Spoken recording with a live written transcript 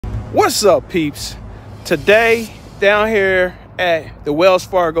What's up, peeps? Today, down here at the Wells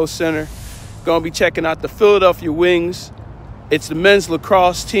Fargo Center, gonna be checking out the Philadelphia Wings. It's the men's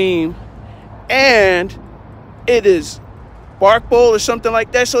lacrosse team, and it is Bark Bowl or something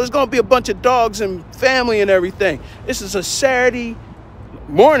like that. So it's gonna be a bunch of dogs and family and everything. This is a Saturday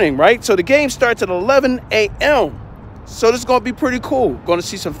morning, right? So the game starts at 11 a.m. So this is gonna be pretty cool. Gonna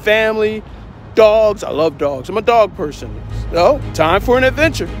see some family, dogs. I love dogs. I'm a dog person. So time for an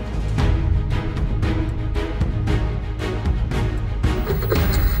adventure.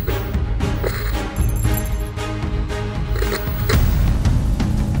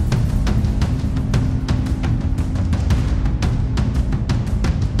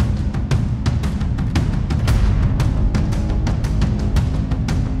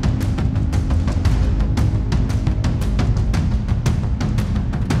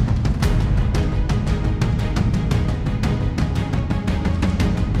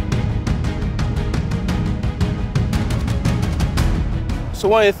 So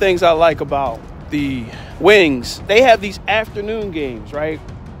one of the things I like about the Wings, they have these afternoon games, right?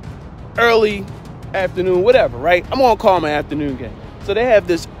 Early afternoon, whatever, right? I'm gonna call them an afternoon game. So they have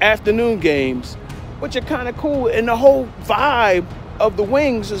this afternoon games, which are kind of cool. And the whole vibe of the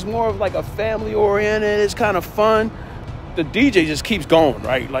Wings is more of like a family oriented. It's kind of fun. The DJ just keeps going,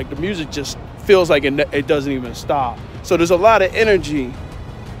 right? Like the music just feels like it doesn't even stop. So there's a lot of energy.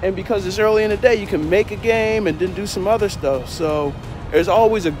 And because it's early in the day, you can make a game and then do some other stuff. So there's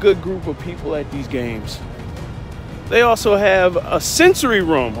always a good group of people at these games. They also have a sensory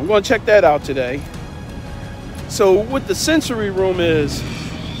room. I'm going to check that out today. So what the sensory room is,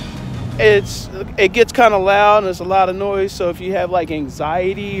 it gets kind of loud and there's a lot of noise. So if you have like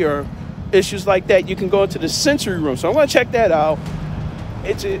anxiety or issues like that, you can go into the sensory room. So I'm going to check that out.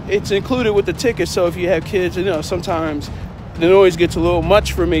 It's included with the ticket. So if you have kids, you know, sometimes the noise gets a little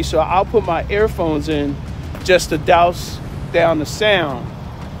much for me. So I'll put my earphones in just to douse down the sound.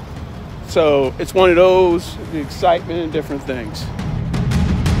 So it's one of those, the excitement and different things.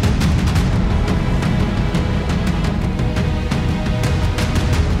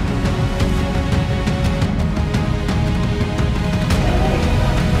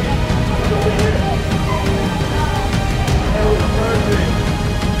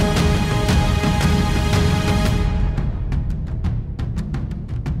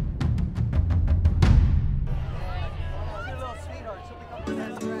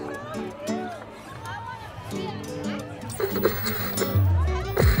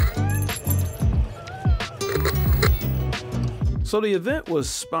 So the event was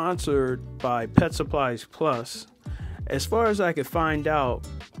sponsored by Pet Supplies Plus. As far as I could find out,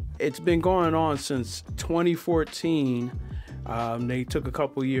 it's been going on since 2014. They took a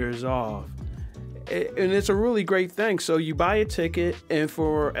couple years off. And it's a really great thing. So you buy a ticket, and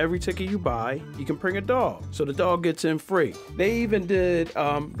for every ticket you buy, you can bring a dog. So the dog gets in free. They even did,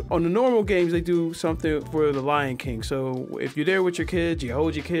 on the normal games, they do something for the Lion King. So if you're there with your kids, you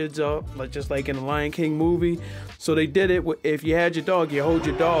hold your kids up, like just like in the Lion King movie. So they did it, if you had your dog, you hold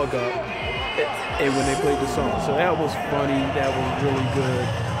your dog up, and when they played the song. So that was funny, that was really good.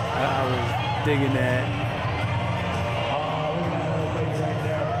 I was digging that.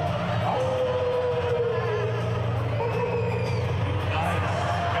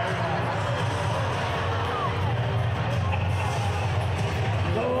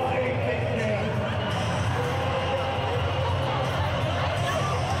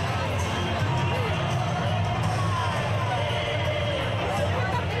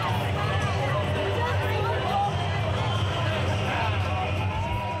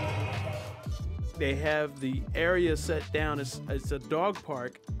 They have the area set down. It's a dog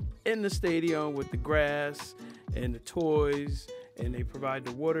park in the stadium with the grass and the toys, and they provide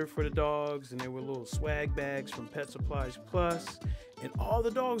the water for the dogs, and there were little swag bags from Pet Supplies Plus, and all the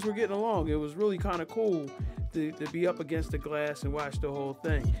dogs were getting along. It was really kind of cool to be up against the glass and watch the whole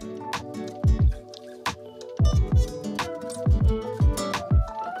thing.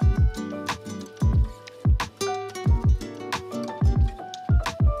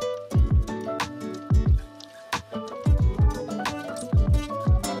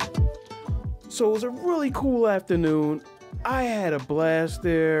 So it was a really cool afternoon. I had a blast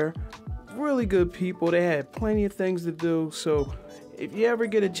there. Really good people. They had plenty of things to do. So if you ever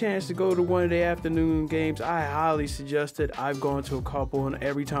get a chance to go to one of the afternoon games, I highly suggest it. I've gone to a couple, and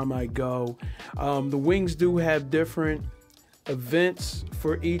every time I go, the Wings do have different events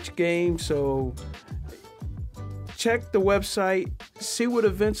for each game. So check the website, see what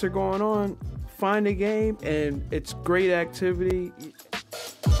events are going on, find a game, and it's great activity.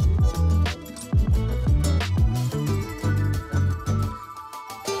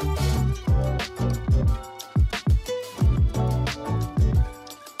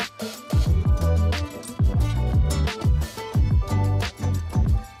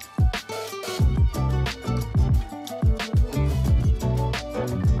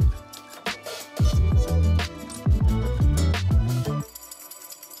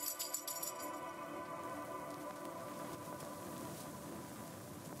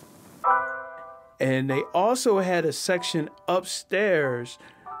 And they also had a section upstairs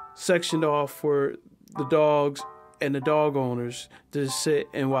sectioned off for the dogs and the dog owners to sit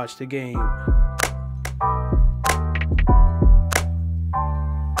and watch the game.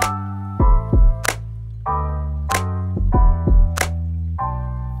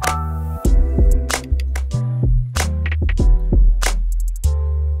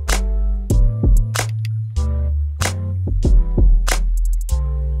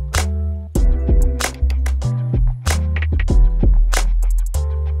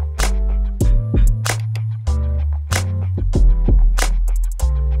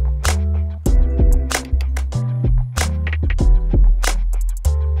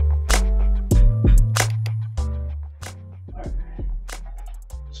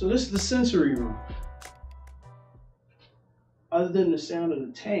 So this is the sensory room. Other than the sound of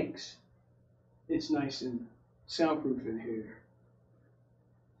the tanks, it's nice and soundproof in here.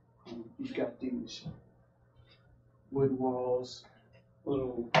 You've got these wood walls,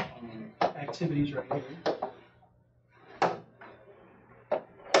 little activities right here.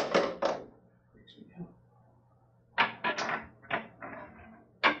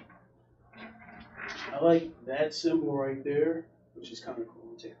 I like that symbol right there, which is kind of cool.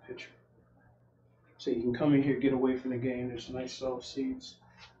 Take a picture. So you can come in here, get away from the game. There's nice soft seats.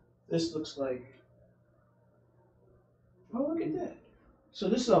 This looks like, oh, look at that. So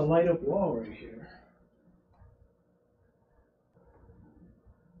this is a light up wall right here.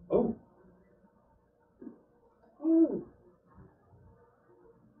 Oh. Oh.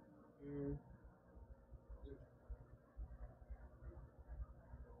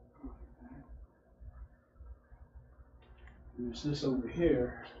 There's this over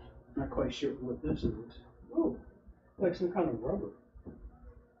here. Not quite sure what this is. Oh, like some kind of rubber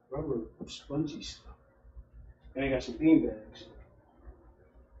spongy stuff. And I got some bean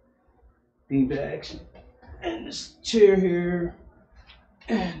bags, and this chair here,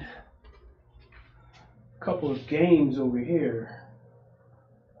 and a couple of games over here.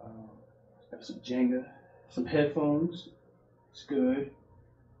 Got some Jenga, some headphones. It's good.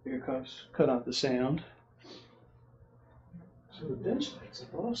 Ear cuffs, cut out the sound. So the bench lights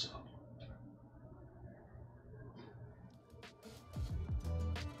are awesome.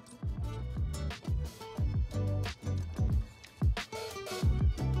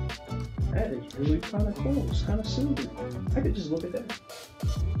 That is really kind of cool. It's kind of soothing. I could just look at that.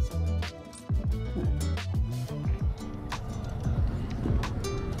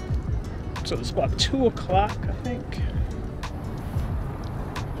 So it's about 2 o'clock, I think.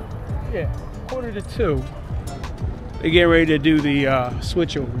 Yeah, 1:45. They're getting ready to do the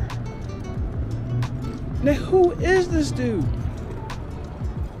switch over. Now, who is this dude?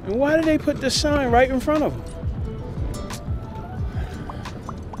 And why did they put this sign right in front of him?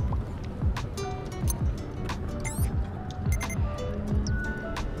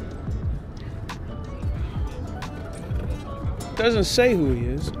 Doesn't say who he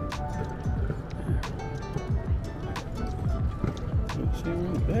is. See him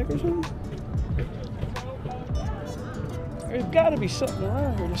in the back or something? There's got to be something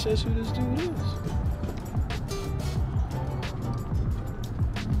around here that says who this dude is.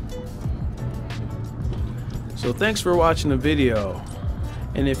 So thanks for watching the video.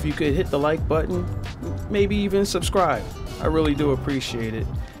 And if you could hit the like button, maybe even subscribe. I really do appreciate it.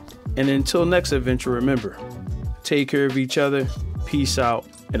 And until next adventure, remember, take care of each other, peace out,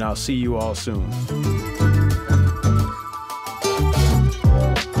 and I'll see you all soon.